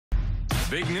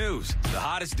Big news, the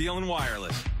hottest deal in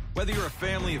wireless. Whether you're a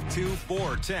family of 2, 4,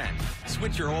 or 10,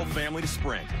 switch your whole family to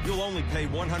Sprint. You'll only pay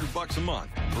 $100 a month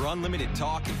for unlimited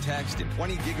talk and text and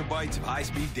 20 gigabytes of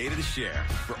high-speed data to share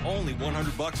for only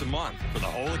 $100 a month for the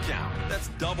whole account. That's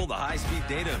double the high-speed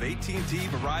data of AT&T,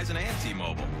 Verizon, and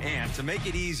T-Mobile. And to make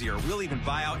it easier, we'll even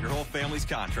buy out your whole family's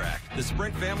contract. The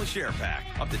Sprint Family Share Pack,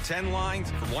 up to 10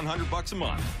 lines for $100 a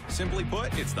month. Simply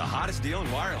put, it's the hottest deal in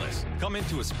wireless. Come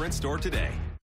into a Sprint store today.